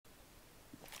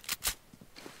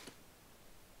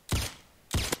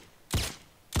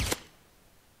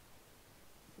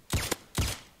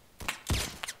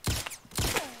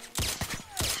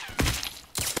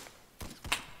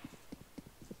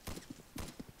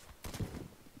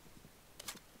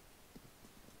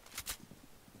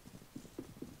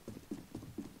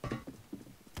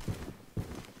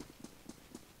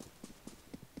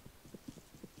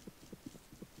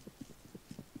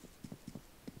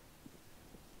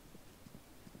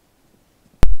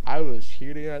I was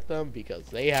shooting at them because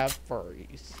they have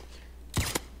furries.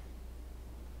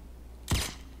 I'm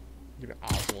gonna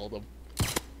Oswald them.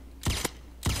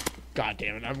 God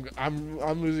damn it!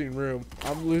 I'm losing room.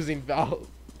 I'm losing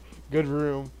good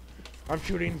room. I'm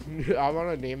shooting. I want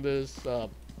to name this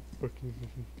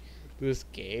this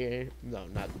game. No,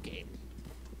 not the game.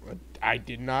 I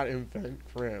did not invent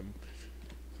Crim.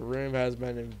 Crim has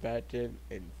been invented.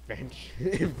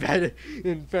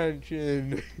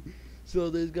 Invention. So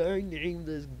this guy named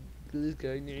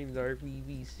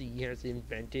RPVC has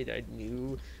invented a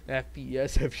new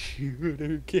FPS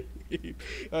shooter game.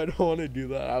 I don't want to do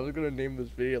that. I was gonna name this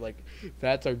video like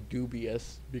 "Fats Are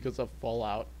Dubious" because of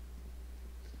Fallout.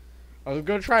 I was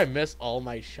gonna try and miss all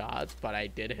my shots, but I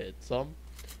did hit some.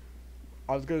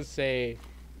 I was gonna say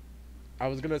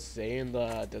in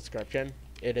the description,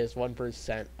 it is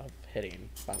 1% of hitting,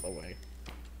 by the way.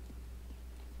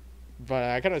 But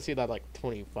I kind of see that like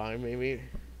 25 maybe.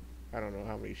 I don't know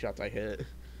how many shots I hit.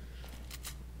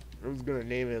 I was gonna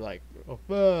name it like a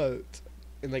fat,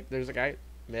 and like there's a guy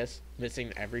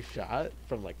missing every shot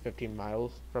from like 15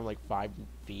 miles from like 5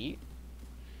 feet.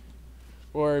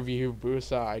 Or if you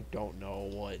boost, I don't know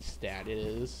what stat it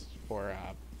is for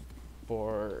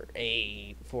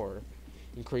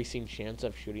increasing chance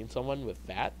of shooting someone with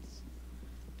VATS.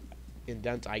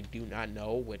 Indents, I do not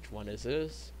know which one is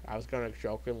this. I was gonna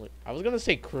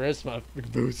say charisma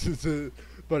boosts it,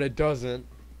 but it doesn't.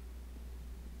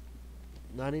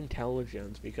 Not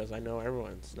intelligence, because I know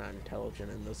everyone's not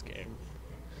intelligent in this game.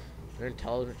 Their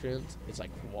intelligence is like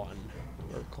 1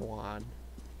 or Kwan.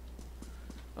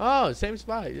 Oh, same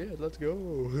spot. Yeah, let's go.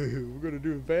 We're gonna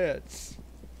do VATS.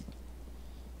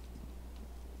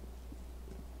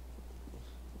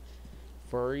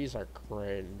 Furries are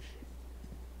cringe.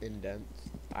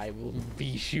 Indents. I will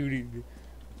be shooting.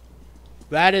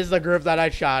 That is the group that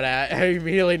I shot at. I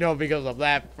immediately know because of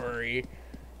that furry.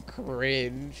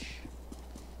 Cringe.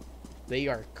 They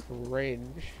are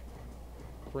cringe.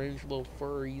 Cringe little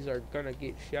furries are gonna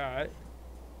get shot.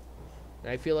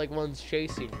 And I feel like one's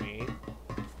chasing me.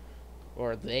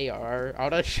 Or they are. I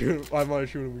wanna shoot him. I wanna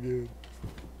shoot him again.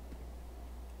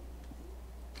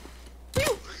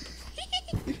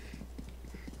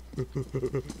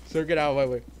 So get out of my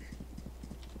way.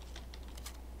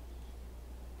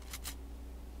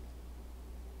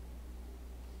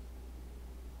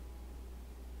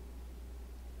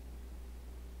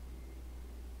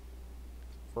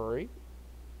 Furry?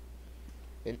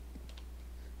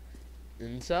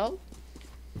 Incel?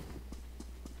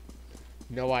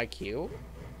 No IQ?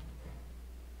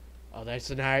 Oh, there's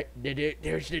the no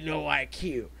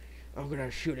IQ. I'm gonna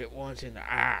shoot it once in the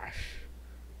ass.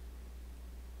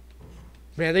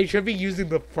 Man, they should be using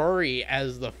the furry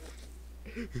as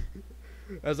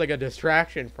as like a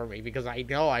distraction for me, because I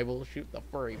know I will shoot the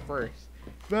furry first.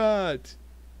 But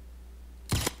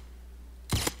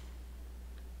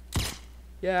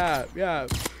yeah.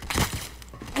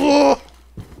 Oh!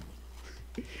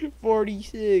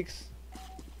 46.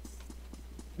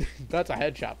 That's a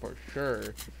headshot for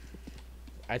sure.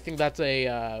 I think that's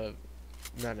a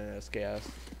not an SKS.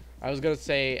 I was gonna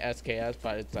say SKS,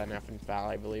 but it's an F and foul,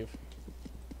 I believe.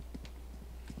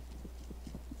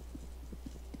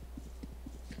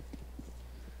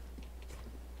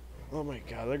 Oh my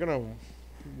god, they're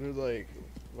like,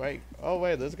 wait, oh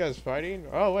wait, this guy's fighting?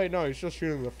 Oh wait, no, he's just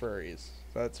shooting the furries.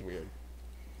 That's weird.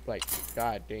 Like,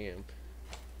 god damn.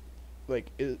 Like,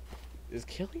 is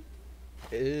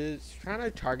trying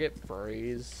to target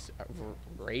furries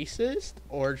racist,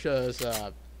 or just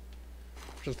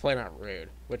plain out rude?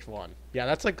 Which one? Yeah,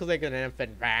 that's like an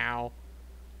infant vow.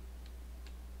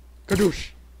 Kadoosh!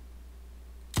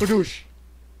 Kadoosh!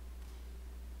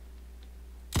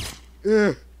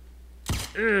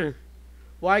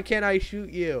 Why can't I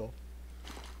shoot you?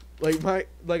 Like I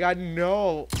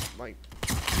know, like.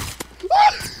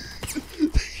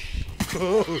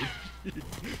 Oh shit.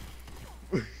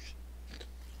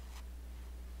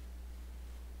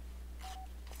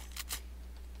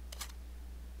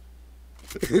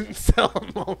 Incel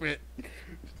moment.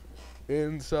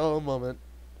 Incel moment.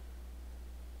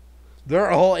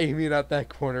 They're all aiming at that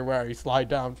corner where I slide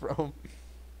down from.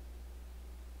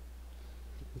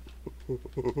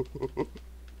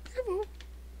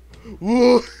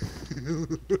 I'm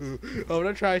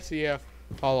gonna try to see how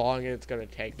long it's gonna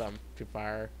take them to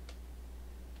fire.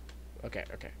 Okay.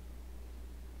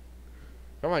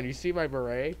 Come on, you see my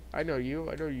beret? I know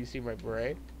you see my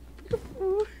beret.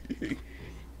 Peekaboo!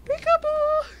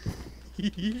 Peekaboo!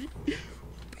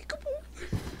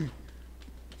 Peekaboo!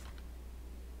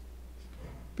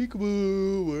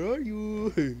 Peekaboo, where are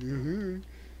you?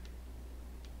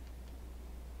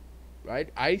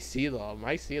 I see them.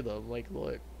 I see them. Like,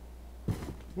 look.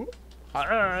 Whoop.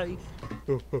 Hi.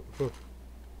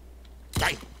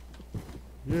 Hi.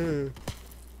 Yeah.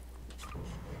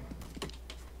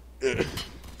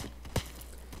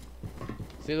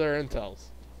 See, they're incels.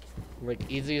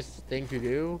 Like, easiest thing to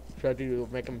do, try to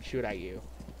make them shoot at you.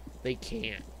 They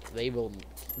can't. They will.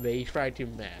 They try to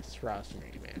mess. Trust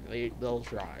me, man. They'll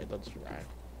try. They'll try.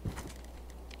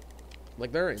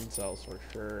 Like, they're incels for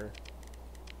sure.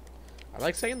 I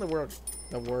like saying the word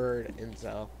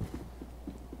incel.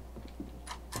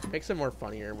 Makes it more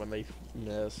funnier when they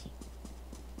miss.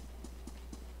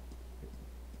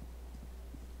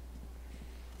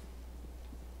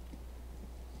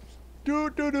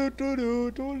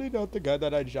 Totally not the guy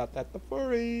that I shot at the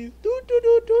furries.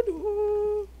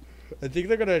 I think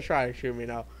they're gonna try and shoot me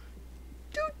now.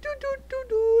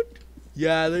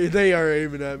 Yeah, they are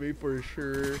aiming at me for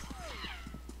sure.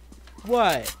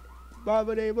 What?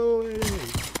 Baba de boo,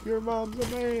 your mom's a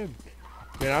man.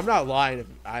 Man, I'm not lying if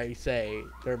I say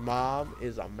their mom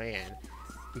is a man,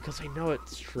 because I know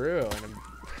it's true, and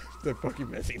they're fucking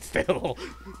missing still.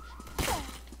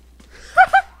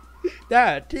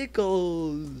 That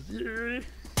tickles.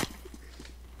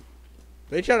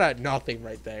 They shot at nothing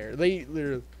right there.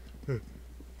 They're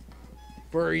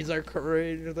furries are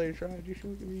cringe. They tried to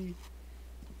shoot me.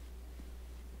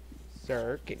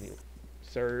 Sir,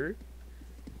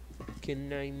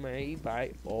 can I may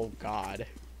buy? Oh God.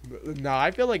 No,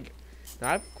 I feel like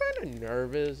I'm kind of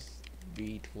nervous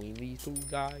between these two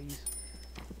guys.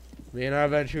 Man,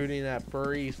 I've been shooting at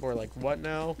furries for like what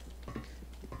now?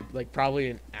 Like probably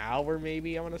an hour,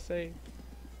 maybe. I want to say.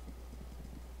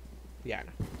 Yeah,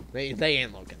 they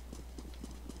ain't looking.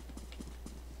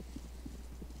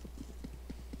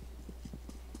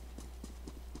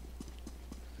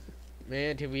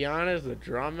 Man, to be honest, the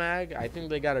drum mag, I think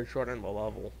they gotta shorten the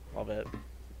level of it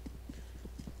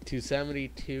to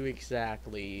 72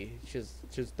 exactly.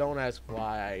 Just don't ask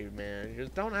why, man.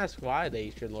 Just don't ask why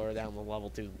they should lower down the level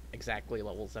to exactly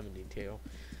level 72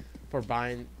 for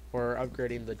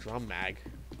upgrading the drum mag.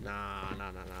 Nah.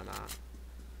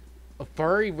 A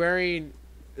furry wearing,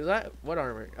 is that what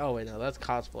armor? Oh wait, no, that's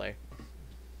cosplay.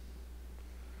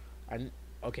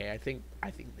 Okay, I think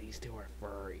these two are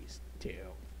furries too.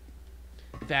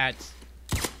 That's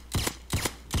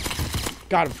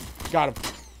got him.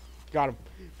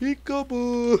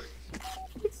 Peekaboo.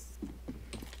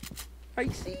 I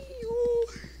see you.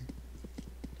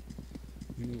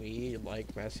 Me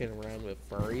like messing around with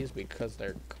furries because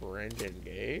they're cringe and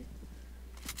gay,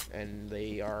 and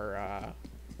they are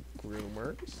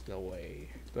groomers. No way.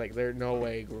 Like they're no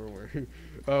way groomer.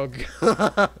 Oh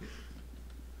God.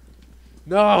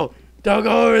 No, don't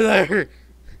go over there.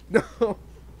 No.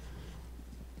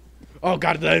 Oh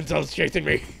God, the incel's chasing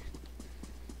me.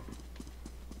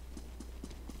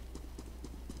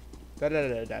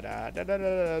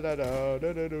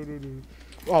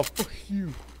 Oh, fuck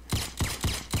you.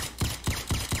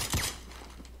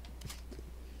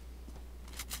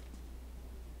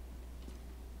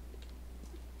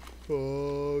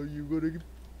 Oh, you gonna?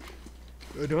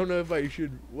 I don't know if I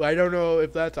should. I don't know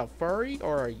if that's a furry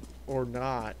or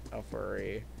not a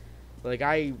furry. Like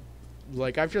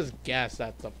I've just guessed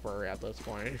that's a furry at this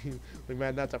point. Like,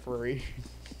 man, that's a furry.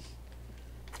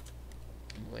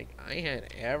 Like, I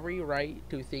had every right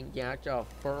to think that's a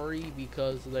furry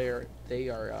because they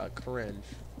are cringe.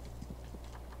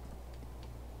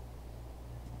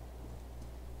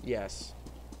 Yes.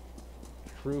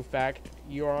 True fact,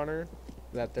 Your Honor,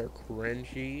 that they're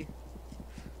cringy.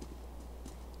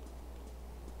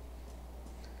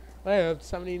 I have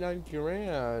 79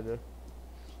 grand.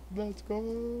 Let's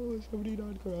go,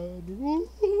 79 grand.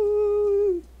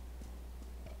 Woo-hoo.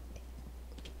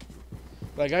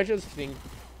 Like, I just think.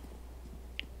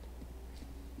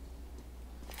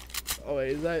 Oh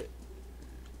wait, is that?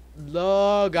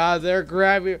 No, God, they're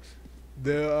grabbing.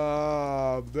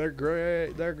 They're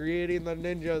great. They're creating the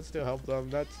ninjas to help them.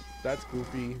 That's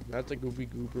goofy. That's a goofy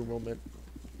gooper moment.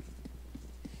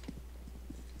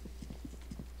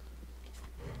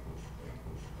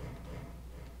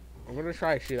 I'm gonna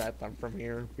try to shoot at them from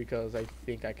here because I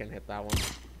think I can hit that one.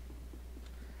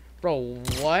 Bro,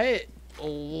 what?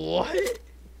 What?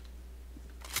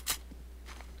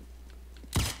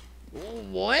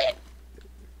 What?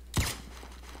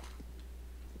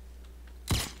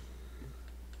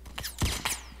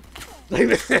 Like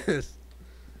this.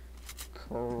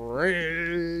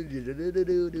 Cringe.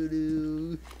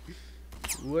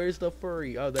 Where's the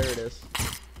furry? Oh, there it is.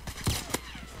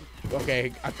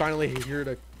 Okay, I finally hear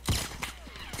the.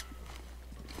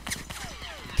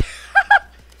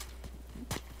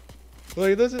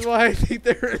 Like, this is why I think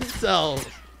they're incels.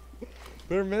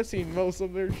 They're missing most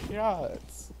of their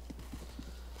shots.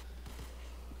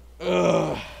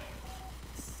 Ugh.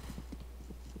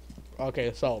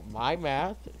 Okay, so my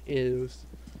math is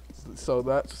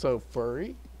so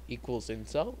furry equals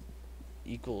incel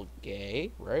equal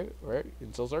gay, right? Right?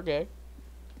 Incels are gay.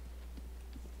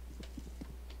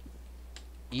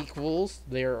 Equals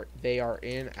they are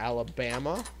in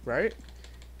Alabama, right?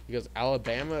 Because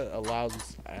Alabama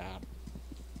allows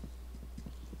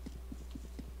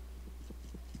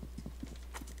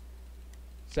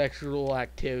sexual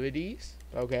activities,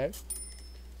 okay?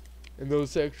 And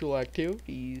those sexual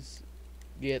activities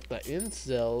get the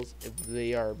incels if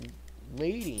they are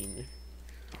mating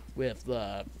with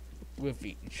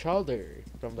each other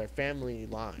from their family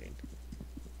line.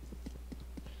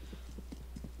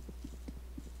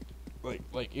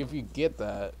 Like if you get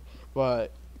that,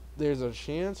 but there's a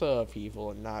chance of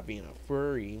people not being a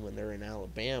furry when they're in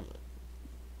Alabama,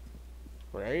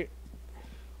 right?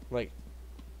 Like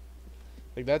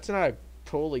that's not a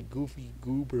totally goofy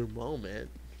goober moment.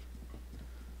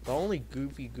 The only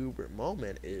goofy goober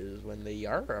moment is when they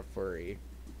are a furry.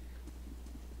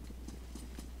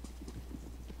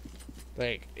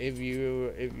 Like if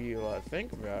you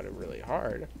think about it really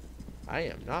hard, I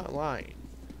am not lying.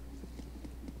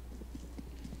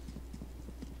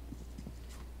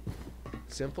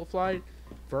 Simplified,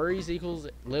 furries equals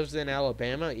lives in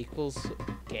Alabama equals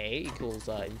gay equals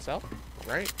incel,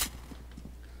 right?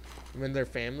 When their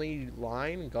family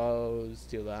line goes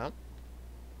to them.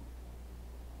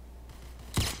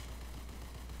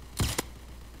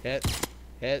 Hit.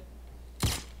 Hit.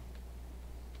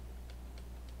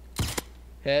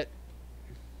 Hit.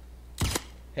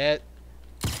 Hit.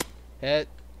 Hit.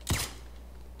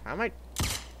 How am I?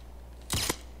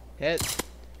 Hit.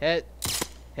 Hit.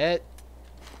 Hit.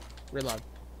 Reload.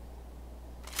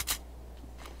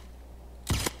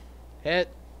 Hit.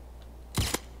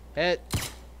 Hit.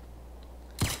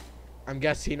 I'm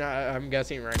guessing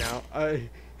right now.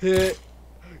 Hit.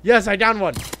 Yes, I downed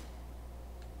one.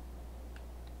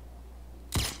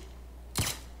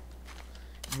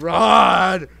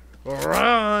 Run!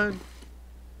 Run!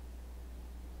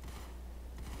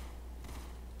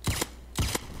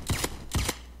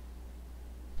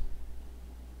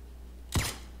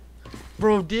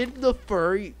 Bro, did the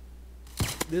furry...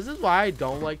 This is why I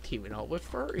don't like teaming up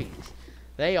with furries.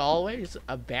 They always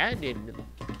abandon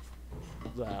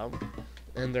them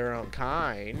and their own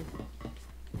kind.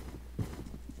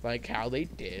 Like how they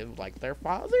did, like, their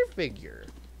father figure.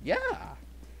 Yeah.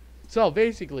 So,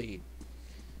 basically,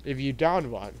 if you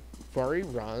down one, furry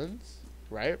runs,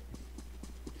 right?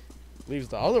 Leaves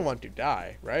the other one to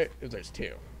die, right? If there's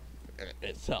two.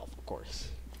 Itself, of course.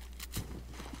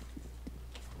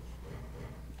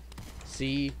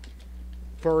 See?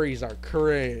 Furries are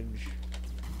cringe.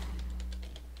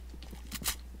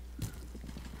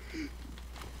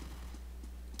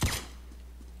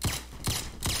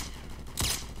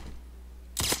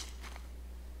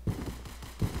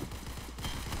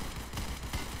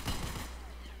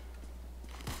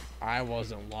 I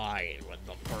wasn't lying with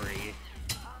the furry.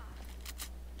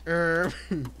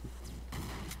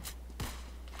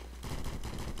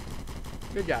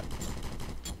 Good job.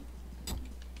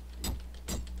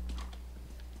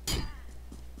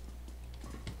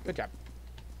 Good job.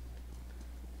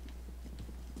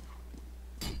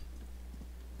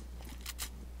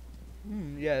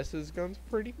 Yes, this gun's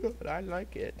pretty good. I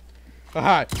like it.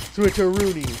 Haha,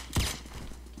 switcheroonie.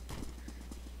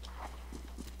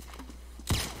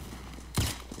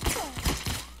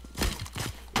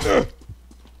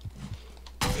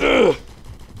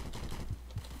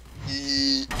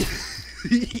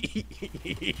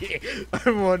 I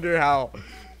wonder how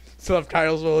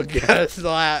subtitles will guess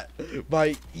that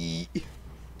by E.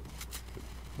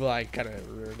 Well, I kind of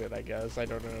ruined it, I guess. I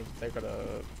don't know if they're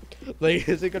gonna... Like,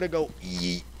 is it gonna go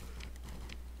E?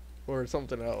 Or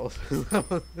something else?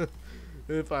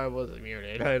 If I wasn't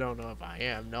muted. I don't know if I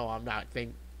am. No, I'm not.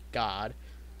 Thank God.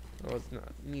 I was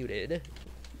not muted.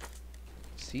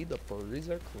 See, the furries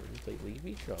are cringe. They leave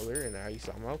each other and I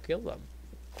somehow kill them.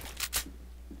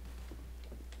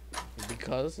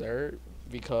 Because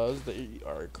they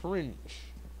are cringe.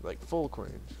 Like, full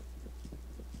cringe.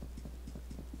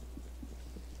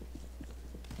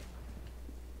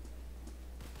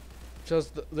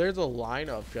 Just, there's a line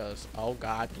of just, oh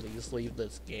God, please leave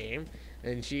this game.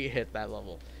 And she hit that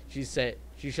level. She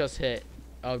just hit,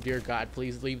 oh dear God,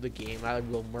 please leave the game. I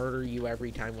will murder you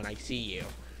every time when I see you.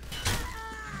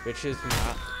 Which is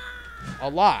not a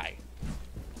lie.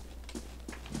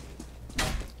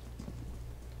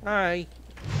 Hi.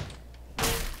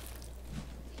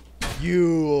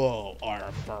 You are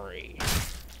a furry.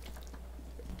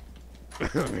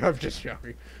 I'm just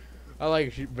joking. I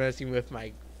like messing with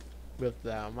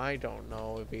them. I don't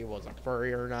know if he was a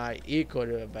furry or not. It could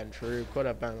have been true. Could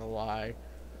have been a lie.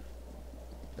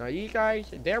 Now, you guys,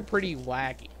 they're pretty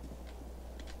wacky.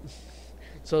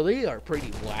 So they are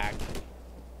pretty wacky.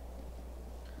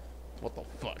 What the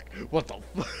fuck? What the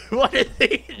fuck? What is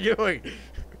he doing?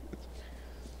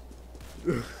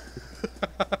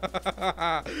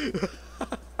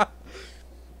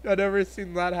 I've never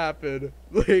seen that happen.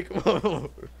 Like,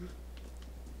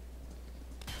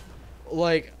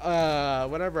 like,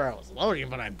 whenever I was loading,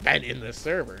 but I've been in this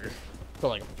server for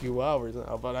like a few hours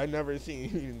now, but I never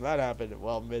seen that happen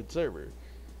while mid-server.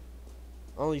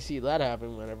 Only see that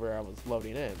happen whenever I was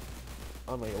loading in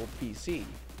on my old PC.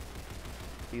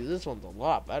 See, this one's a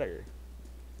lot better.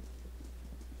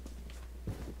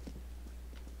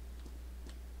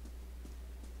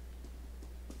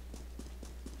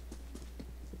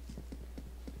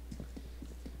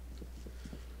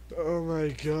 Oh my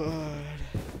god.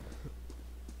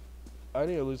 I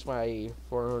need to lose my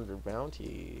 400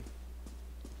 bounty.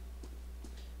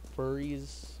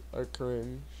 Furries are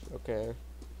cringe. Okay.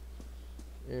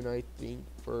 And I think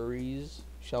furries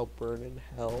shall burn in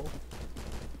hell.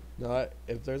 Not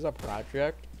if there's a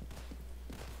project,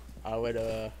 I would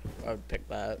pick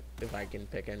that if I can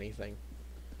pick anything.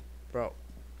 Bro,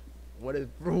 what is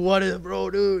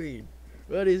bro doing?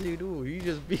 What is he doing? He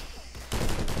just be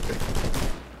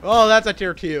Oh, that's a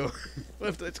tier 2.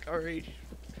 With this courage.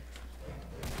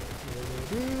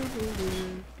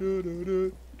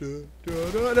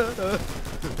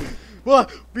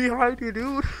 What? Behind you,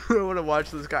 dude? I want to watch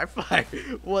this guy fight.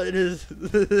 What is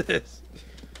this?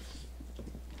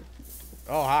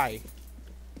 Oh, hi.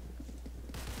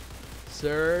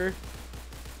 Sir.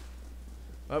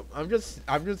 Oh, I'm just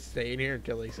staying here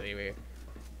until they save me.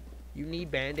 You need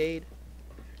Band-Aid?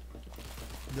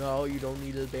 No, you don't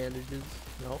need the bandages.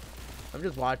 No. I'm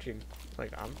just watching.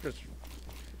 Like, I'm just...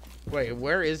 Wait,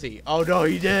 where is he? Oh, no,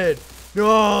 he did.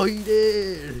 No, he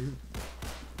did.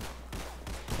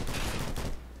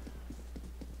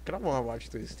 I don't want to watch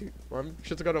these two. I'm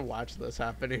just going to watch this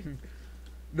happening.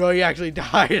 No, he actually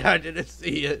died. I didn't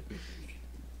see it.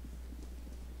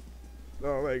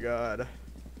 Oh, my God.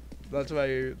 That's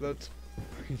funny.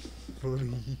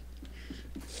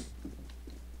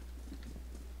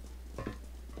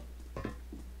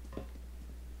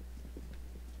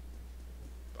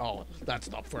 Oh, that's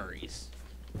the furries.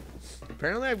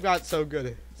 Apparently I've got so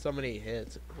many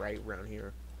hits right around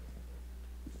here.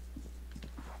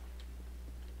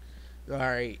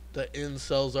 Alright, the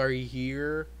incels are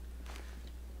here.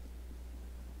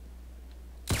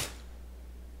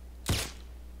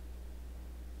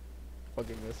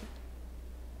 Fucking miss.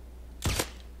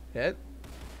 Hit?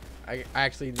 I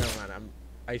actually, no man,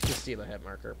 I should see the hit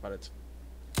marker, but it's...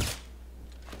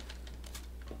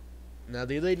 Now,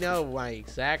 do they know my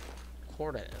exact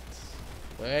coordinates?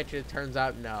 Which, it turns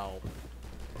out, no.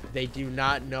 They do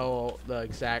not know the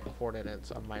exact coordinates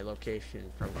of my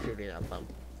location from shooting at them.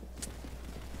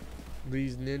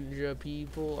 These ninja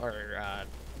people are,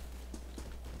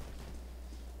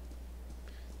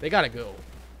 they gotta go.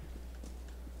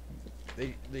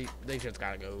 They just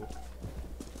gotta go.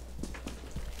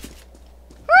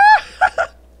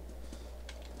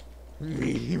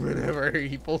 Me, whenever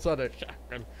he pulls out a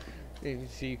shotgun in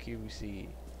CQC.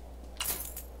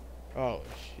 Oh,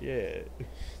 shit.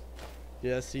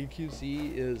 Yeah,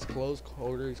 CQC is close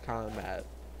quarters combat.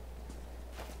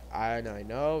 And I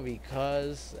know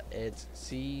because it's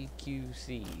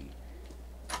CQC.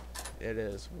 It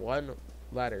is one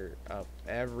letter of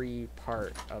every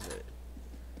part of it.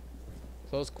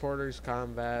 Close quarters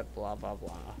combat, blah, blah,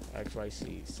 blah.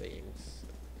 XYC things.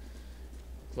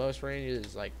 Close range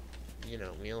is like, you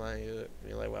know, melee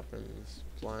weapons,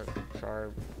 blunt,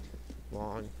 sharp,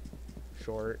 long,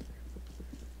 short,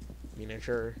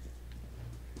 miniature,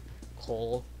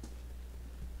 coal.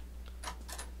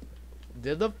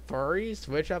 Did the furries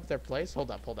switch up their place?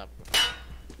 Hold up.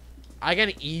 I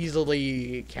can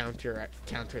easily counter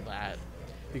that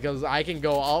because I can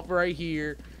go up right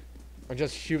here and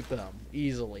just shoot them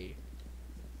easily.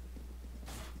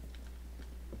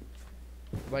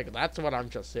 Like, that's what I'm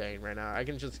just saying right now. I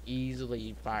can just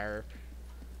easily fire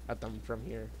at them from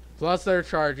here. Plus, they're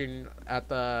charging at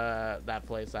that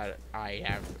place that I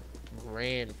have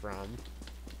ran from,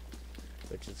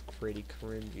 which is pretty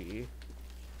cringy.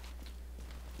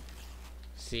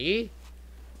 See?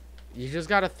 You just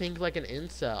gotta think like an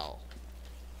incel.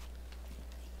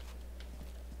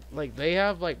 Like, they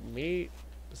have, like,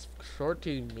 short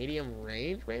to medium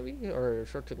range, maybe? Or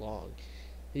short to long.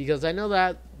 Because I know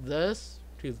that this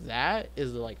to that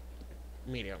is, like,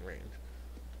 medium range.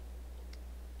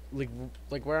 like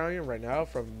like where I am right now,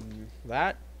 from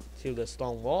that to the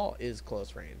stone wall is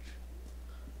close range.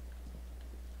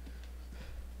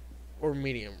 Or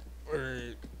medium. Or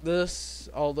this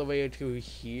all the way to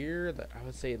here, that I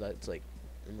would say that's like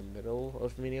in the middle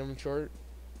of medium short.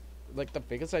 Like the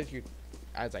biggest size you,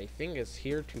 as I think, is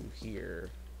here to here.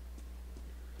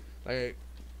 Like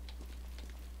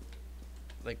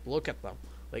look at them.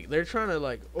 Like they're trying to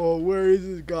like, oh, where is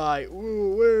this guy?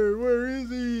 Oh, where is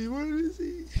he? Where is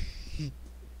he?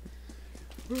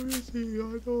 Where is he?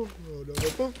 I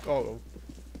don't know. Oh.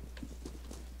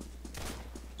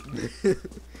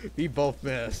 We both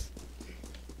missed.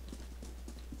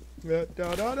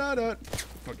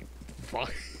 Fucking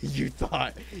fuck. You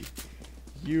thought.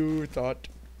 You thought.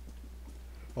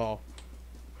 Oh.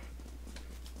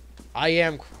 I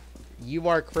am. You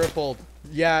are crippled.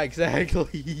 Yeah,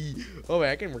 exactly. Oh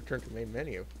wait, I can return to main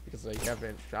menu because they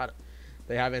haven't shot.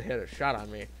 They haven't hit a shot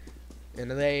on me,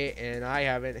 and I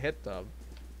haven't hit them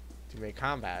to make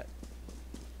combat.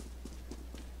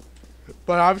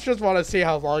 But I just want to see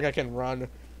how long I can run.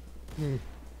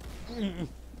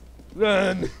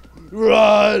 Run!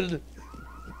 Run!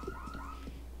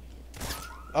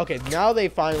 Okay, now they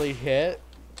finally hit.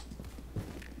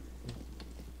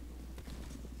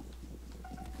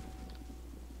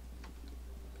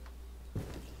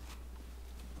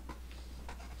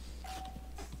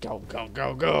 Go, go,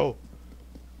 go, go!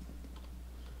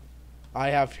 I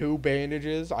have 2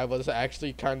 bandages. I was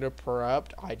actually kind of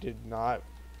prepped. I did not.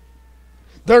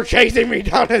 They're chasing me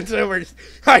down in sewers.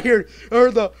 I heard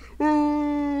the.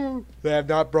 Ooh. They have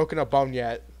not broken a bone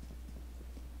yet.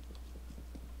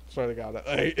 Swear to God,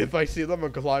 if I see them,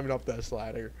 I'm climbing up this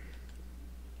ladder.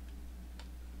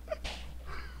 I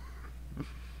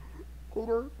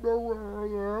don't know where I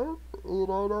am. I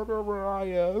don't know where I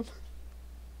am.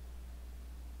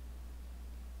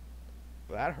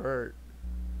 That hurt.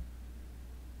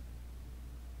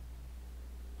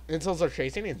 Incels are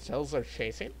chasing? Incels are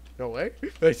chasing? No way.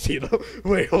 I see them.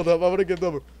 Wait, hold up. I'm gonna get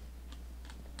them.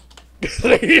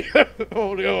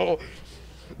 Oh no.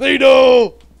 They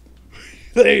know.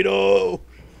 They know.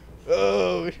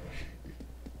 Oh.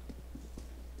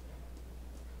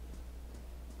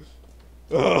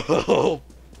 Oh.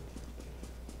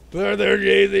 They're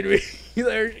chasing me.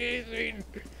 They're chasing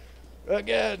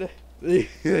again.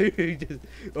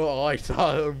 Oh, I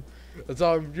saw him. I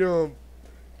saw him jump.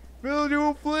 Bill, do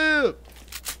a flip.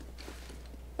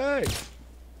 Hey,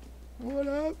 what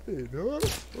happened, huh?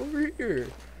 Over here.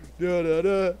 Da da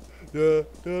da da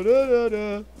da da da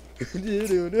da.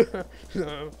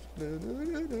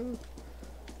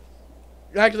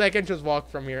 Actually, I can just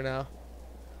walk from here now,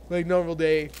 like normal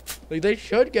day. Like they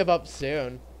should give up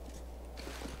soon.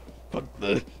 No,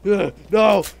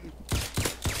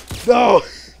 no,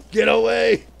 get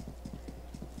away!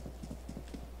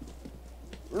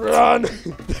 Run!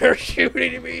 They're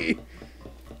shooting me.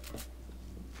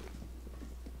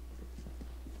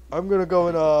 I'm gonna go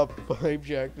in a pipe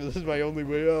jack. This is my only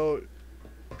way out.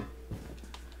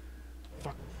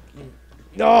 Fuck.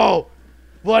 No!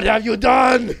 What have you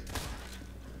done?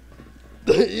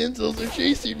 The incels are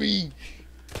chasing me.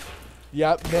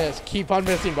 Yep, miss. Keep on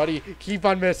missing, buddy. Keep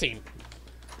on missing.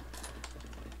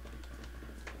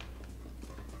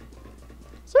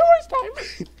 Sewers time.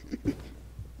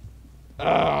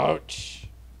 Ouch.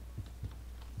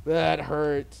 That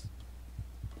hurts.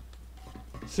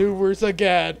 Sewers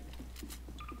again.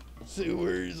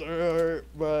 Sewers are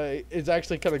my. It's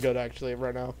actually kind of good actually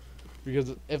right now,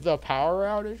 because if the power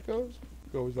outage goes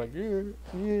like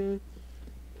and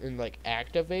like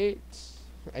activates,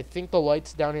 I think the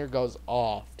lights down here goes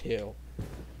off too.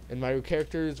 And my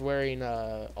character is wearing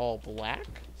all black,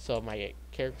 so my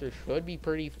character should be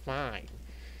pretty fine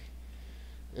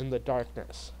in the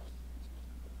darkness.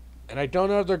 And I don't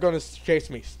know if they're gonna chase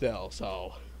me still,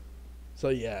 so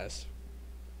yes.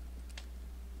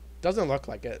 Doesn't look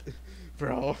like it,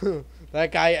 bro.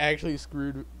 That guy actually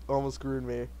almost screwed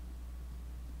me.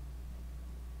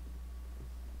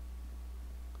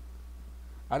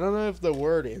 I don't know if the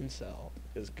word incel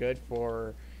is good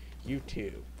for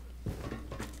YouTube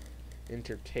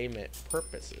entertainment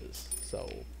purposes. So,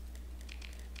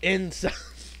 incel.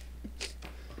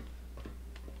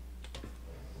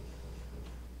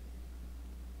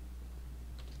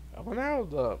 I wonder how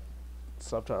the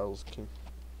subtitles can,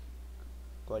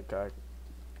 like,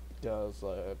 does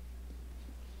like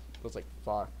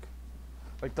fuck.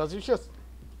 Like, does it just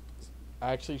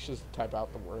actually just type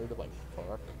out the word like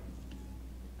fuck?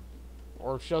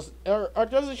 Or just, or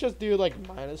does it just do like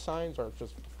minus signs, or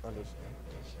just or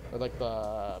like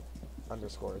the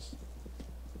underscores?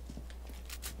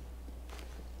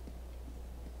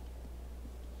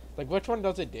 Like, which one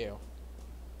does it do?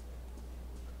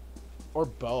 Or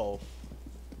both?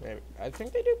 Maybe. I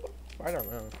think they do both. I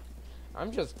don't know.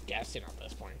 I'm just guessing at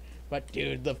this point. But,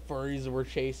 dude, the furries were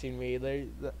chasing me. That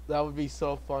would be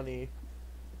so funny.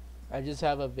 I just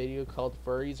have a video called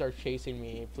Furries Are Chasing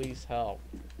Me. Please help.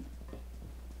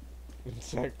 In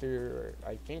Sector...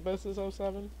 I think this is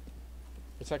 07?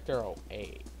 Sector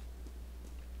 08.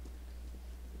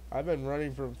 I've been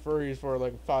running from furries for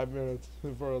like 5 minutes.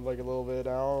 For like a little bit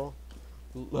now.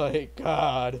 Like,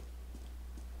 God.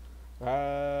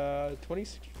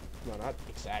 26... No, not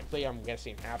exactly. I'm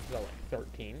guessing after like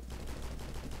 13.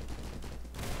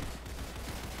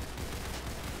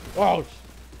 Oh!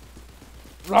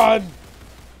 Run!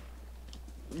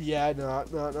 Yeah,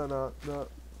 no.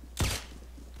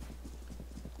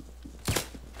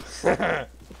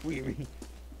 Wee.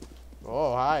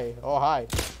 Oh, hi. Oh, hi.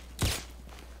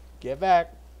 Get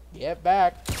back. Get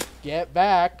back. Get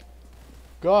back.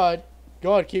 Good.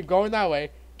 Good. Keep going that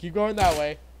way. Keep going that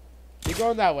way. Keep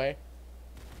going that way.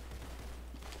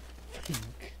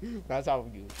 That's how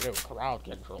you do crowd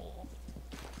control.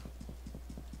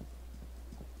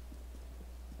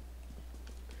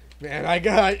 Man, I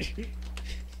got...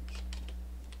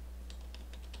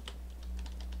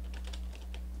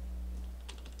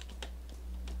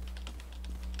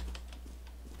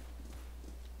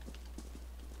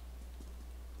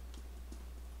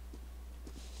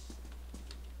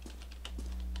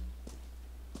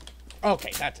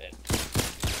 Okay, that's it.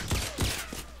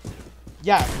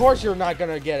 Yeah, of course you're not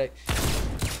gonna get it.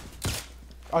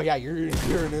 Oh yeah, you're an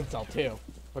incel too.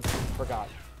 Forgot.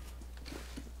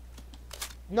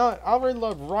 No, I'll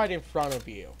reload right in front of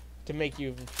you to make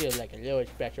you feel like a little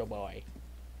special boy.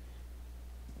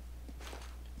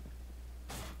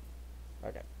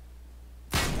 Okay.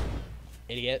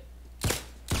 Idiot.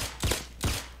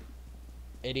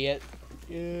 Idiot.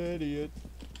 Idiot.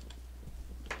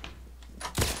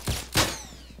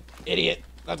 Idiot.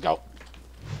 Let's go.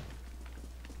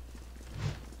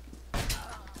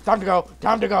 Time to go.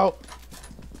 Time to go.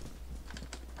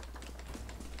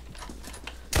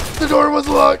 The door was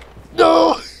locked.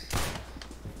 No.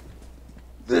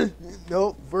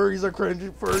 No. Furries are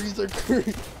cringing. Furries are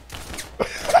cringing.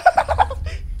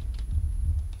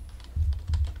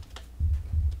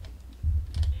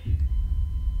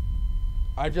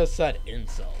 I just said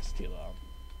incels too loud.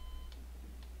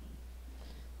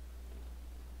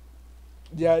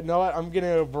 Yeah, you know what? I'm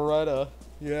getting a Beretta.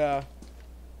 Yeah.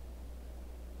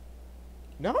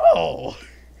 No!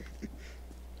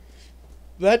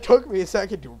 That took me a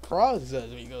second to process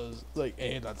because, like,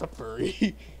 A, that's a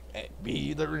furry.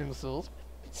 B, they're incels.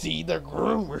 C, they're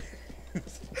groomers.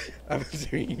 I've been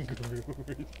saying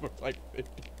groomers for like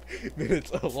 50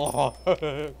 minutes long.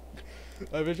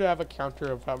 I wish I have a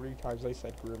counter of how many times I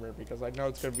said groomer because I know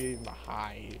it's gonna be in the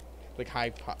highs, like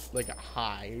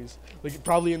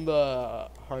probably in the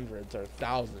hundreds or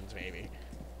thousands maybe.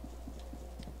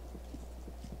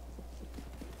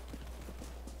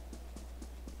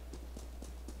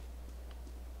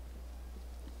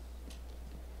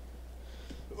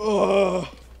 Ugh.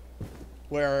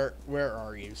 Where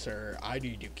are you, sir? I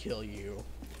need to kill you.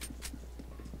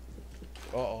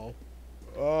 Uh-oh.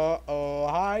 Uh-oh.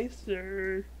 Hi,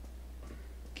 sir.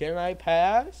 Can I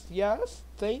pass? Yes?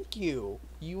 Thank you.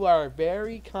 You are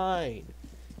very kind.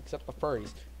 Except the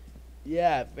furries.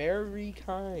 Yeah, very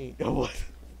kind. What?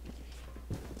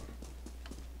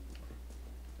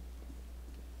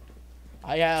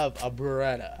 I have a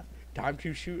Beretta. Time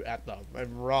to shoot at them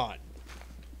and run.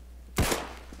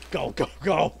 Go, go,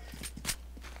 go.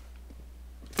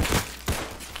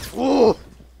 Ooh.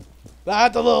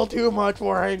 That's a little too much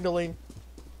for handling.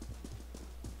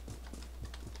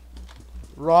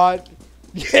 Rod.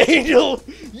 Angel.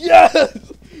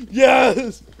 Yes.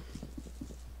 Yes.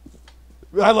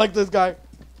 I like this guy.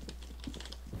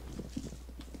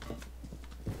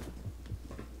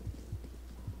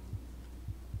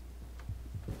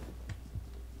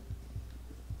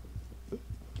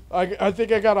 I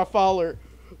think I got a follower.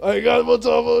 I got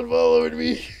someone following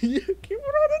me. Keep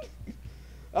running.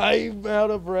 I'm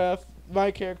out of breath. My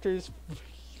characters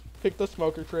picked the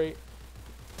smoker crate.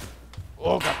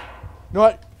 Oh god. You know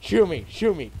what? Shoot me.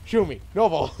 Shoot me. Shoot me. No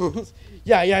balls.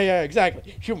 Yeah,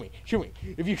 exactly. Shoot me. Shoot me.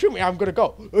 If you shoot me, I'm gonna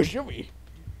go. Shoot me.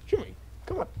 Shoot me.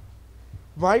 Come on.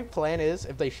 My plan is,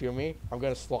 if they shoot me, I'm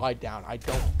gonna slide down. I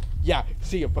don't. Yeah.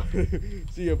 See you, buddy.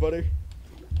 See you, buddy.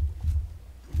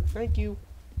 Thank you.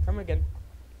 Come again.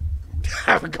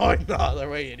 I'm going the other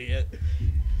way, idiot.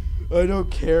 I don't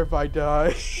care if I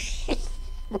die.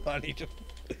 Funny, just.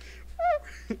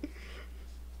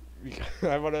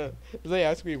 I wanna. If they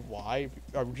ask me why,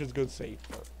 I'm just gonna say,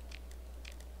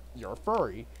 "You're a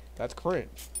furry. That's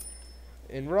cringe.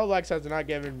 And Roblox has not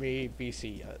given me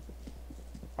VC yet.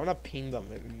 I'm gonna ping them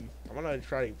and I'm gonna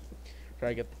try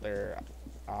to get their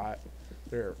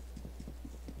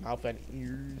mouth and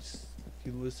ears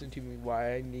to listen to me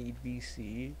why I need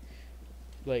VC.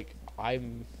 Like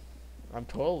I'm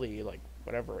totally like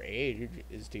whatever age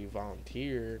is to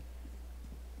volunteer.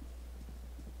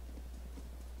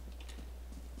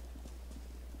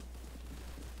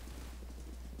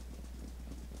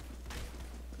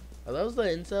 Are those the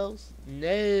incels?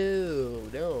 No,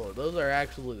 no, those are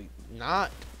actually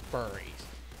not furries,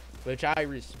 which I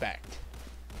respect.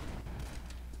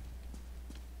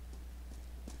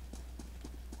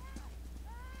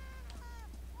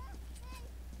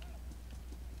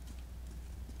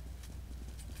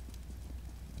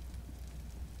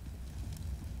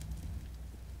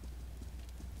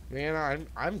 Man,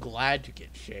 I'm glad to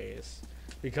get chased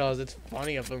because it's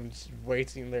funny of them just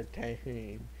wasting their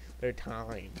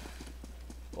time.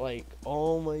 Like,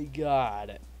 oh my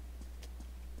god.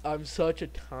 I'm such a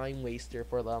time waster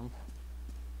for them.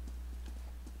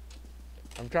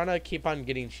 I'm trying to keep on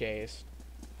getting chased.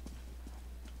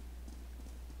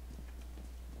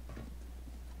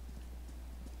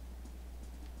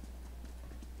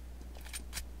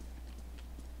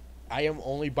 I am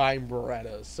only buying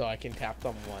Berettas so I can tap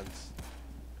them once.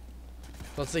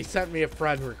 Plus they sent me a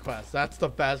friend request. That's the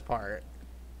best part.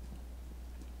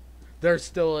 They're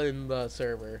still in the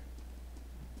server.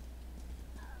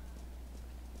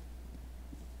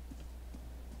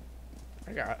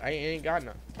 I ain't got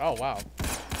none. Oh wow.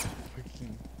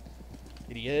 Freaking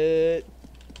idiot.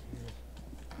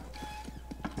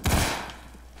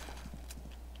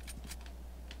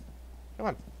 Come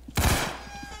on.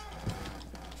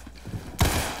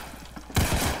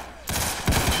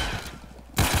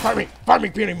 Fight me,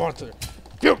 puny monster.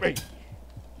 Shoot me.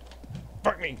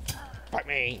 Fight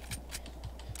me.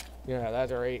 Yeah,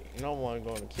 that's right. No one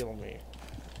going to kill me.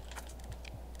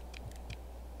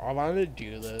 I wanted to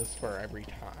do this for every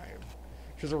time.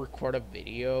 Just record a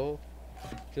video.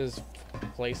 Just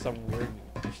play some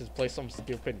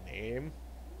stupid name.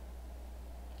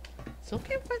 Still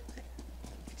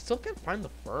can't find the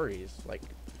furries. Like,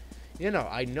 you know,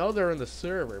 I know they're in the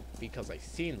server because I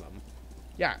seen them.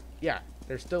 Yeah,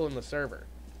 they're still in the server.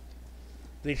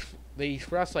 They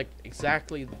dress like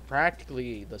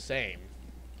practically the same.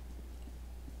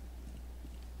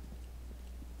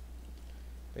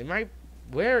 They might.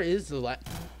 Where is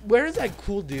that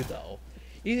cool dude though?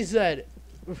 He said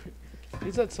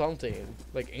something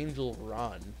like Angel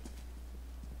Run.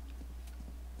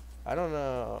 I don't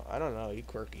know. He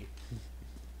quirky.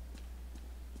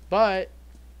 But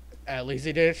at least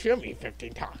he didn't shoot me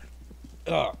 15 times.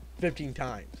 15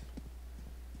 times.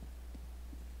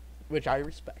 Which I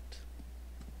respect.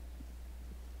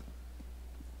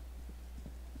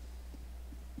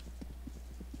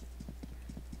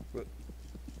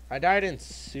 I died in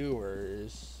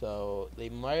sewers, so they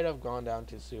might have gone down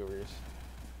to sewers.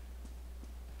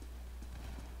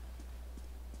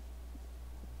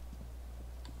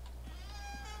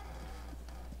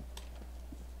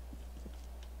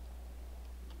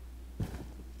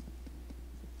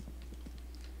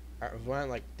 I went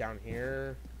like down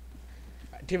here.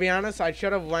 To be honest, I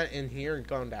should have went in here and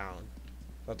gone down.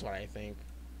 That's what I think.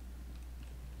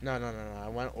 No. I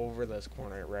went over this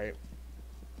corner, right?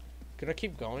 Gonna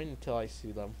keep going until I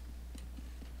see them.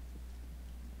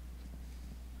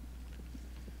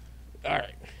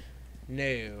 Alright.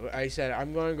 No. I said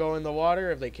I'm gonna go in the water.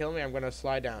 If they kill me, I'm gonna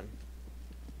slide down.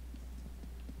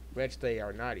 Which they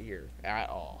are not here at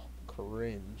all.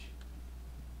 Cringe.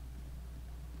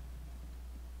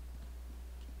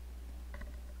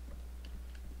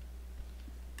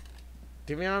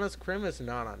 To be honest, Crim is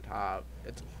not on top.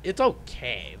 It's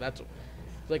okay. That's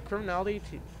like criminality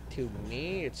to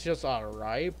me. It's just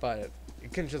alright, but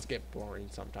it can just get boring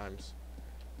sometimes.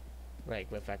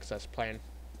 Like with excess playing.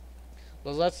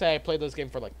 Well, let's say I played this game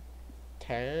for like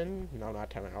 10. No, not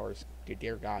 10 hours.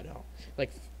 Dear God, no.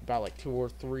 Like about like 2 or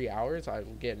 3 hours. I'll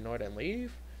get annoyed and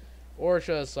leave. Or it's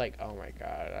just like, oh my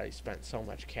God, I spent so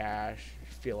much cash.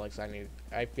 I feel like I need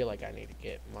to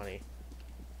get money.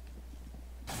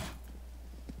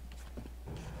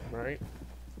 Right?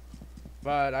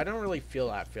 But I don't really feel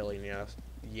that feeling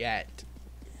yet.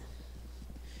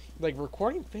 Like,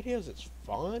 recording videos is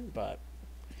fun, but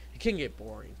it can get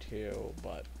boring too.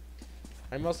 But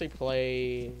I mostly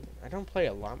play. I don't play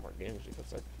a lot more games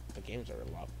because the games are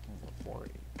a lot more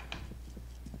boring.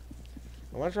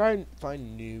 I want to try and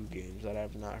find new games that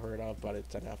I've not heard of, but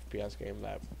it's an FPS game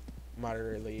that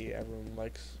moderately everyone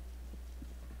likes.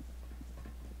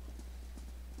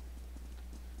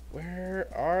 Where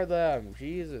are them?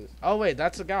 Jesus. Oh, wait,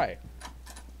 that's the guy.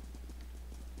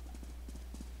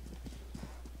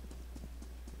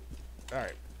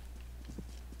 Alright.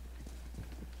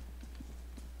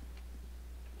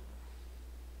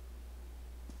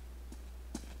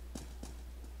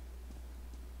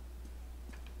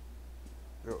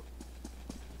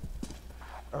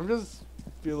 I'm just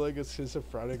feel like a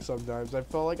schizophrenic sometimes. I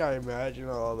feel like I imagine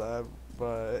all that,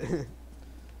 but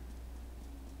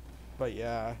but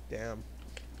yeah, damn.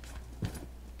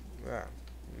 Yeah,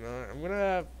 no, I'm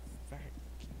gonna.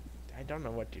 I don't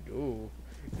know what to do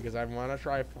because I want to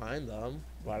try find them,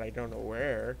 but I don't know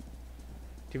where.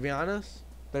 To be honest,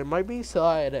 there might be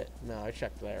side. No, I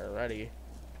checked there already.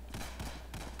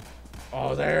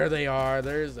 Oh, there they are.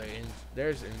 There's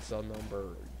incel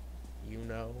number. You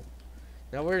know.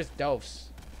 Now where's Dose?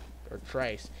 Or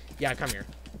Trace? Yeah, come here.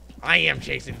 I am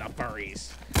chasing the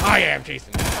furries. I am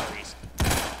chasing the furries.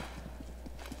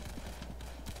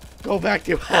 Go back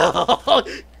to hell.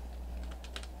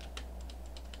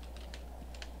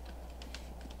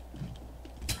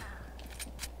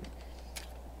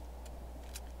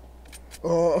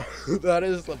 Oh, that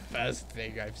is the best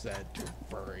thing I've said to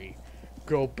furry.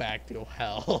 Go back to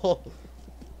hell.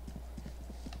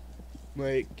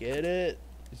 Wait, get it?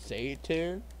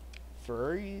 Satan?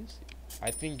 Furries?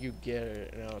 I think you get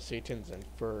it. No, Satan's and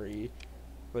furry.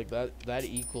 Like, that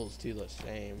equals to the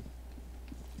same.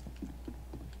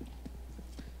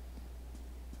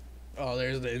 Oh,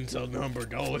 there's the incel number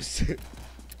dose.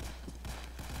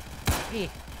 Hit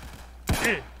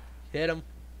him.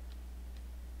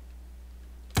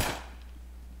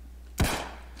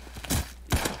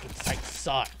 Fucking sights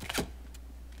suck.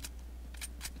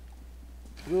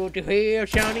 Go to hell,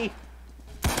 Shawnee.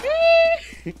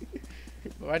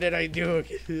 Why did I do a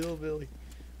hillbilly?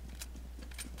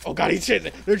 Oh god, he's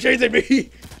chasing. They're chasing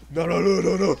me. No, no, no,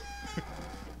 no, no.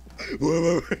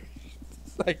 Wait.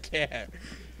 I can't.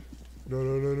 No,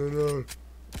 no, no, no, no.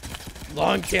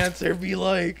 Lung cancer be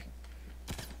like.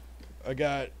 I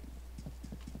got.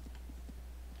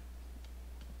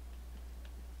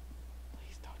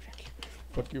 Please don't check you.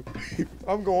 Fuck you.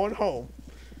 I'm going home.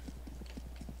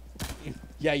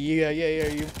 Yeah.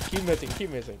 You keep missing.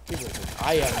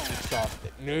 I am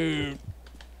exhausted. No.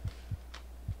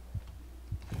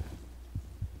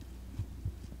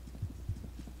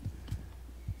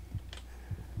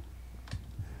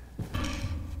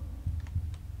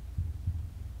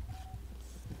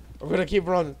 I'm gonna keep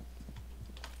running.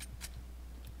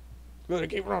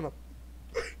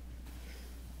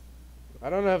 I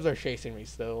don't know if they're chasing me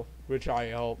still, which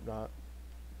I hope not.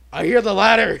 I hear the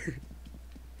ladder.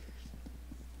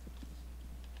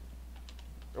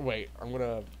 Wait, I'm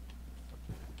gonna.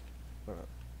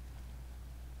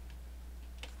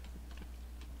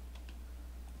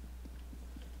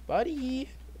 Buddy,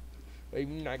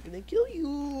 I'm not gonna kill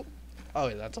you. Oh,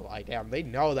 wait, that's a lie. Damn, they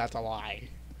know that's a lie.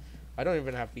 I don't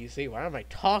even have PC. Why am I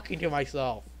talking to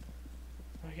myself?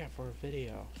 What do I got for a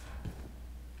video?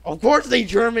 Of course they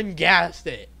German gassed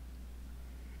it.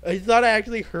 I thought I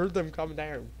actually heard them come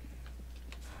down.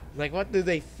 Like, what do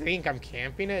they think? I'm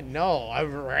camping it? No, I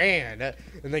ran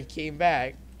and then came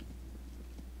back.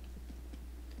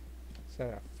 Is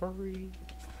that a furry?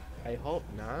 I hope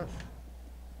not.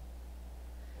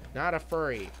 Not a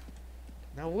furry.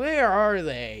 Now, where are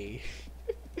they?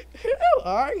 Who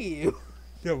are you?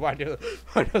 No, why does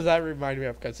that remind me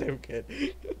of Kazoo Kid?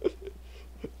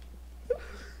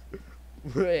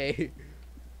 Wait.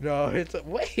 No, it's a...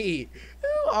 Wait!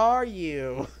 Who are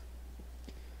you?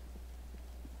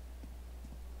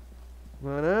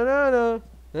 Na-na-na-na.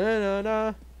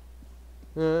 Na-na-na.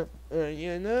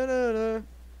 Na-na-na.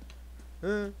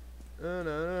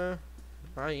 Na-na-na.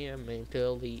 I am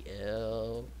mentally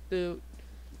ill. Doot.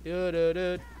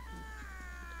 Doot-doot-doot.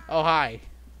 Oh, hi.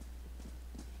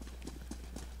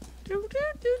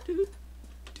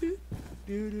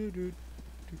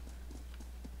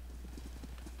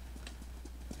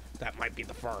 That might be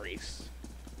the furries.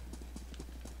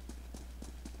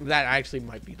 That actually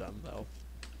might be them, though.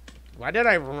 Why did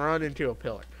I run into a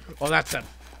pillar? Oh, that's them.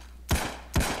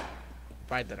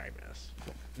 Why did I miss?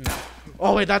 No.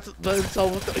 Oh, wait, that's the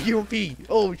insult with the UMP.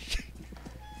 Oh, shit.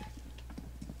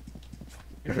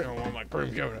 I don't want my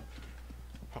cream soda.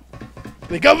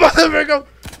 They come by the go.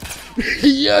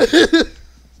 Yes!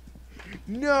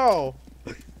 No!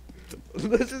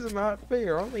 This is not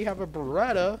fair. I only have a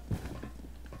Beretta.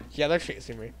 Yeah, they're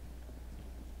chasing me.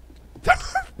 I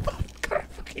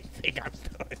fucking think I'm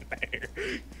still in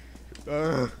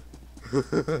there.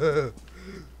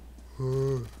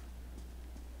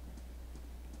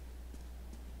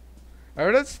 I'm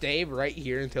gonna stay right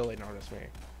here until they notice me.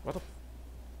 What the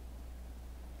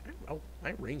Oh,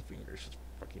 my ring fingers just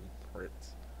fucking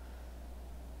hurts.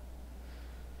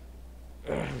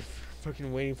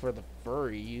 Fucking waiting for the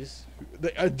furries.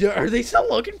 Are they still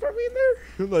looking for me in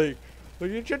there?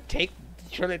 like it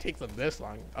shouldn't take them this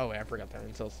long. Oh wait, I forgot they're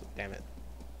in so damn it.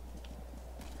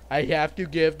 I have to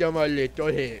give them a little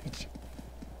hint.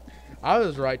 I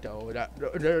was right though.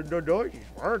 The doors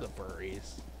were the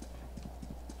furries.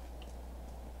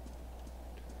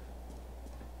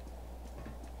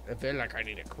 I feel like I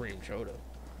need a cream soda.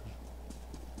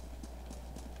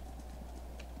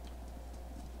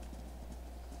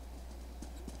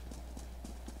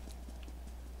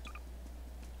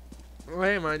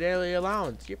 Hey, my daily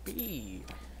allowance. Yippee.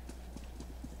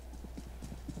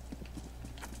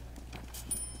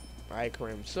 Buy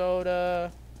cream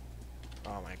soda.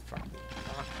 Oh my fuck.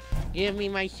 Give me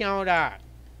my soda.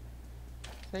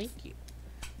 Thank you.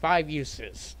 5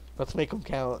 uses. Let's make them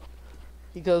count.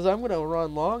 Because I'm gonna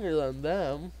run longer than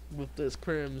them with this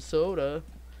cream soda.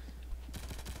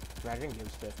 Imagine it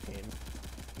gives 15.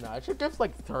 No, it should give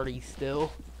like 30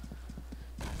 still.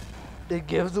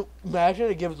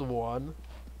 Imagine it gives 1.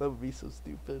 That would be so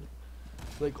stupid.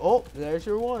 Like, oh, there's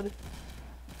your 1.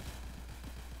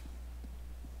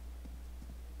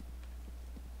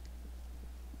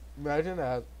 Imagine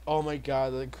that. Oh my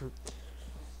god,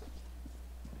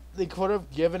 they could have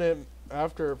given it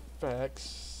After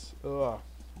Effects. Ugh.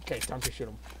 Okay, time to shoot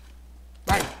him.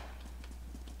 Bang!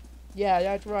 Yeah,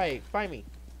 that's right. Find me.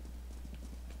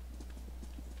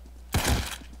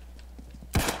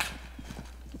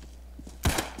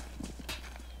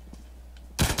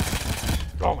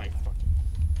 Oh my fuck.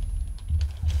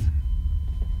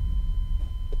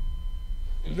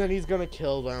 And then he's gonna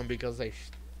kill them because he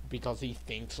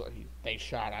thinks they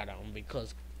shot at him,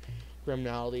 because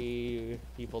criminality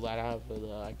people that have the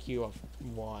IQ of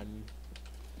 1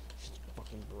 just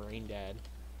fucking brain dead.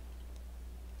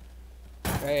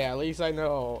 Hey, at least I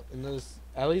know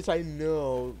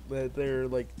that they're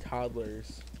like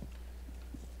toddlers,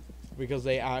 because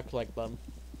they act like them.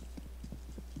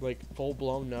 Like full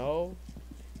blown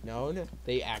no,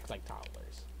 they act like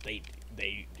toddlers. They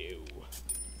do.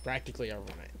 Practically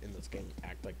everyone in this game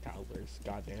act like toddlers.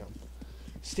 Goddamn.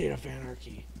 State of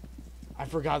Anarchy. I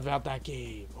forgot about that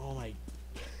game. Oh my.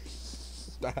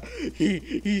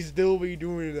 he still be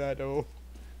doing that though.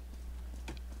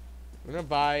 I'm gonna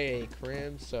buy a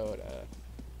cream soda.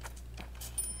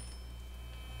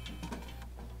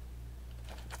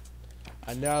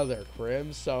 Another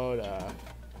cream soda.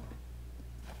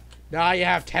 Now you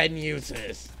have 10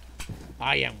 uses.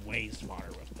 I am way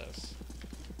smarter with this.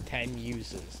 10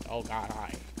 uses. Oh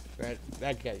god,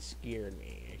 that guy scared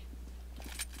me.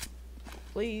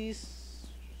 Please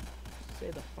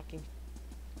say the fucking.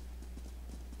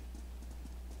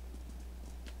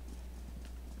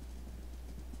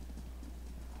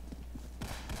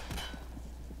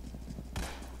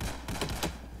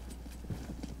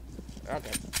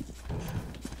 Okay.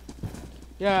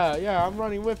 Yeah, I'm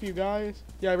running with you guys.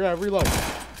 Yeah, reload.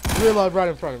 Reload right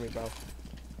in front of me, bro.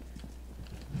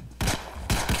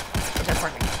 Okay,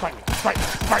 fight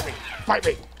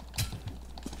me. Fuck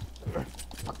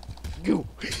you.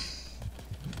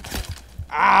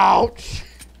 Ouch.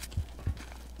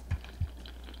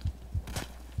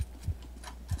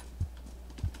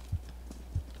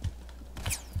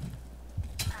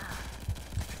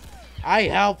 I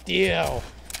helped you.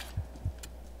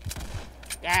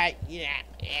 Yeah.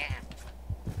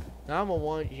 I'm a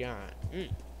one shot.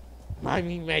 Let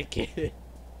me make it.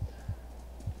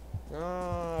 Oh,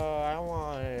 I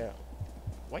want it.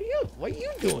 What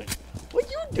you doing? What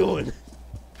you doing?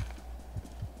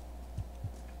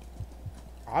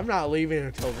 I'm not leaving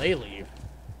until they leave.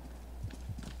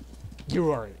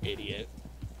 You are an idiot.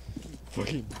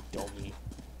 Fucking dummy.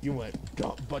 You went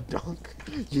dunk.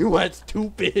 You went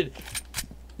stupid.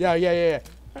 Yeah.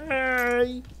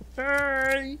 Hey.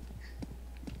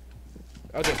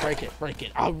 Okay, break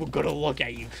it. I'm gonna look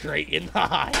at you straight in the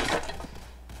eye.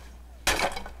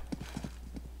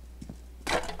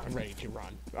 I'm ready to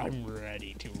run.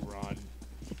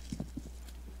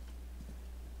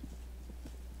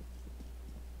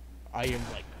 I am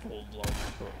like full blown.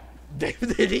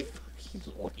 Did he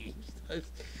fucking leave us?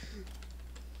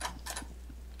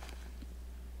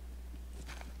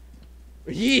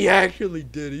 He actually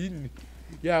did. He didn't.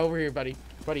 Yeah, over here, buddy.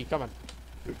 Buddy, come on.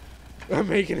 I'm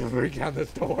making him break down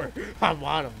this door. I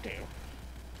want him to.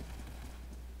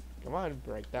 Come on,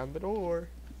 break down the door.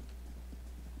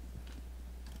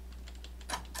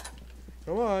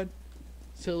 Come on.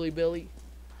 Silly Billy.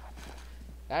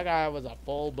 That guy was a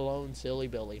full-blown silly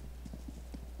Billy.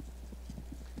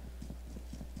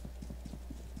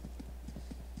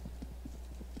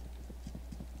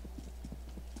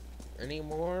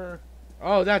 anymore.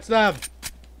 Oh, that's them.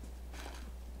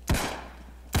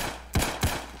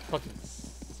 Fucking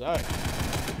suck.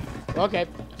 Okay,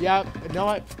 yeah, you know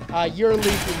what? You're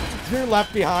leaving. You're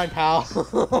left behind,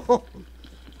 pal.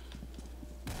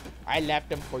 I left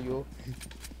them for you.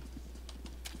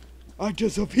 I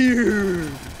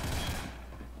disappeared.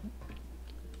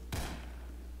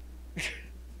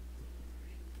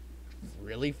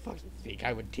 Really fucking think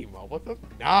I would team up with them?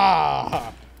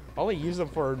 Nah. Only use them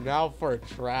for now for a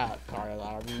trap,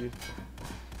 Carla. I mean,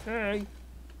 hey,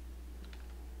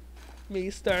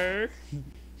 Mister,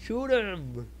 shoot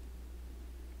him.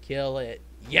 Kill it.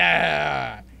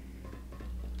 Yeah.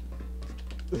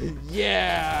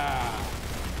 Yeah.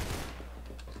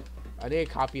 I need a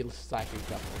copy of Slacking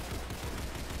Couple.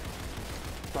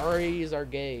 Furries are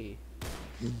gay.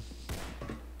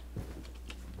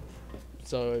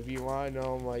 So if you want to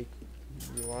know, like,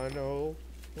 you want to know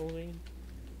something,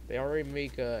 they already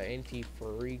make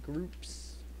anti-furry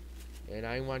groups, and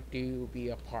I want to be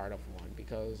a part of one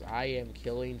because I am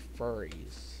killing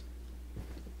furries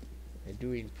and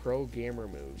doing pro gamer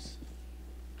moves.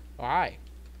 Bye.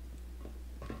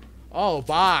 Oh,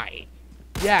 bye.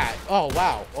 Yeah. Oh,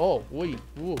 wow. Oh, wait.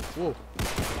 Whoa, whoa.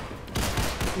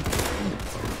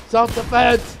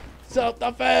 Self-defense.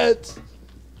 Self-defense.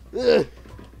 Ugh.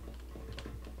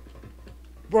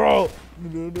 Bro.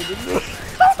 No.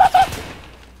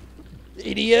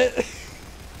 Idiot.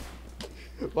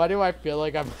 Why do I feel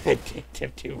like I'm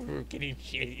addicted to getting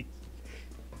shitty?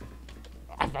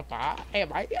 Am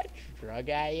I a drug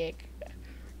addict?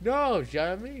 No,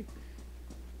 Jeremy.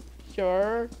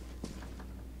 Sure.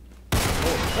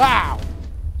 Oh, wow.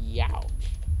 Youch.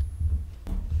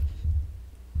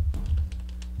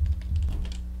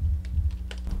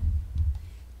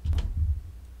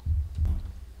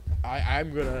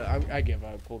 I give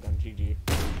up. Cool gun, GG.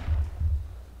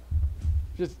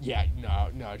 Just, yeah,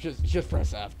 no, just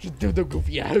press F. Just do the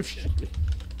goofy F.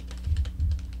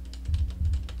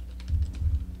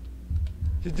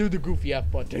 Just do the goofy F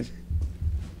button.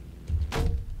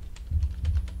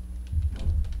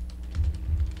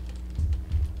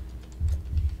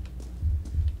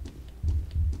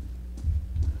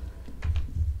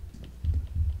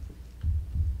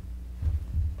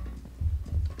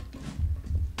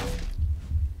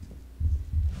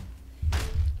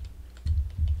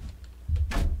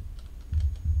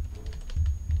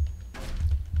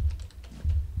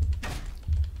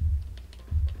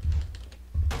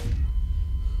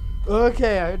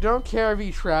 Okay, I don't care if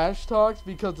he trash talks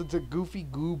because it's a goofy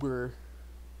goober.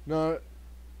 No.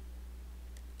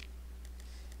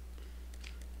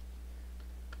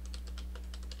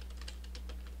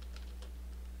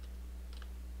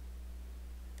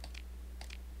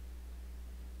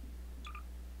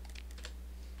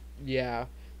 Yeah,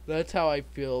 that's how I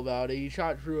feel about it. He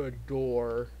shot through a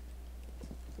door.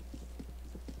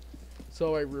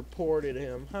 So I reported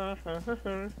him. Ha ha ha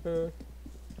ha ha.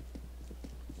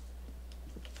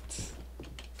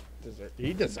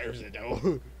 He deserves it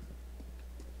though.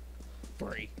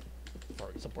 Furry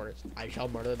supporters. I shall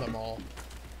murder them all.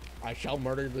 I shall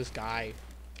murder this guy.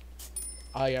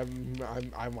 I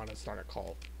want to start a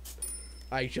cult.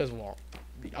 I just won't.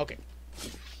 Okay.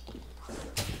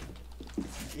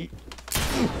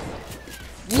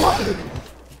 What?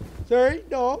 Sorry,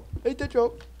 no, ain't the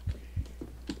joke.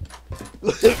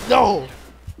 No.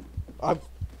 I'm.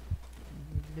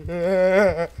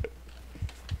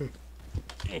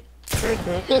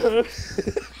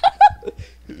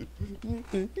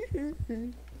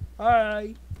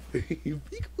 Hi.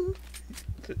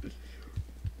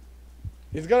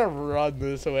 He's gonna run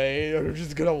this way, or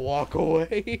just gonna walk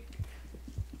away.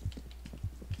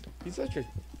 He's such a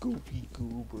goofy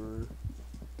goober.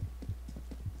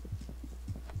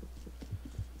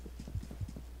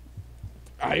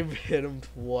 I've hit him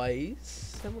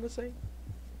twice, I'm gonna say.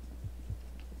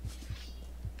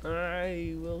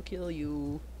 I will kill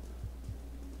you.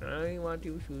 I want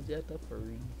to shoot at the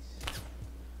furries.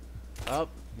 Up,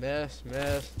 miss.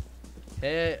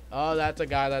 Hit. Oh, that's a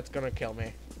guy that's gonna kill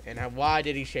me. And why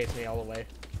did he chase me all the way?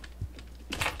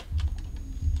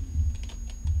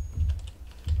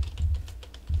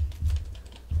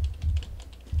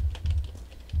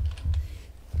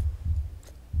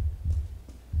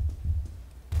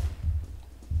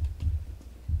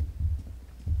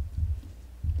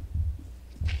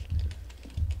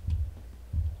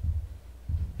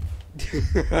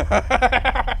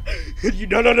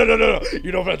 No.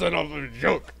 You know that's enough of a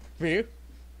joke. Me?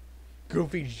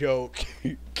 Goofy joke.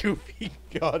 Goofy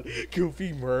god.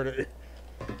 Goofy murder.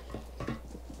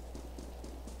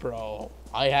 Bro,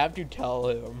 I have to tell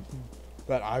him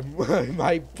that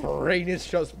my brain is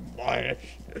just mush.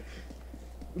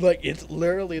 Like, it's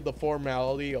literally the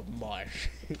formality of mush.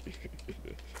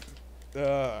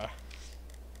 uh,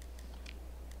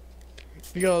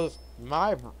 because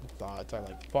my thoughts are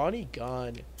like funny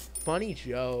gun, funny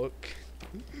joke,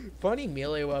 funny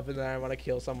melee weapon that I want to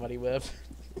kill somebody with.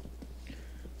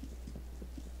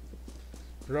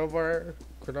 Grover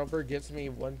gets me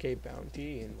 1k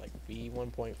bounty in like V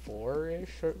 1.4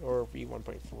 ish or V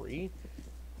 1.3.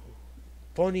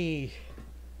 Funny.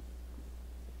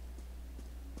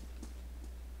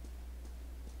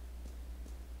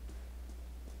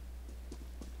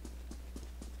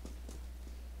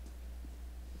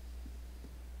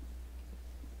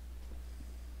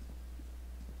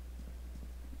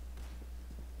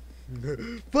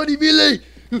 Funny melee.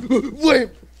 Wait.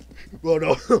 Oh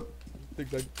no.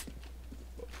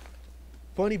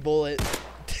 Funny bullet.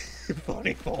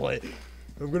 Funny bullet.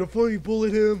 I'm gonna funny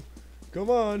bullet him. Come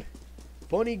on.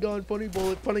 Funny gun, funny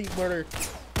bullet, funny murder.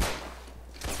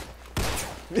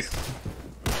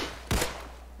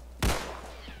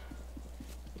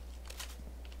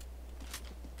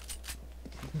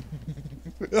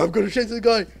 I'm gonna chase the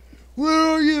guy. Where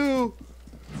are you?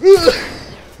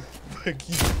 Fuck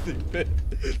you, stupid.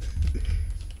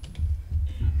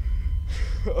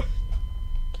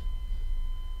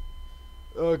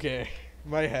 Okay,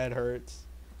 my head hurts.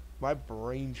 My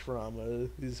brain trauma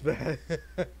is bad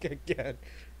again.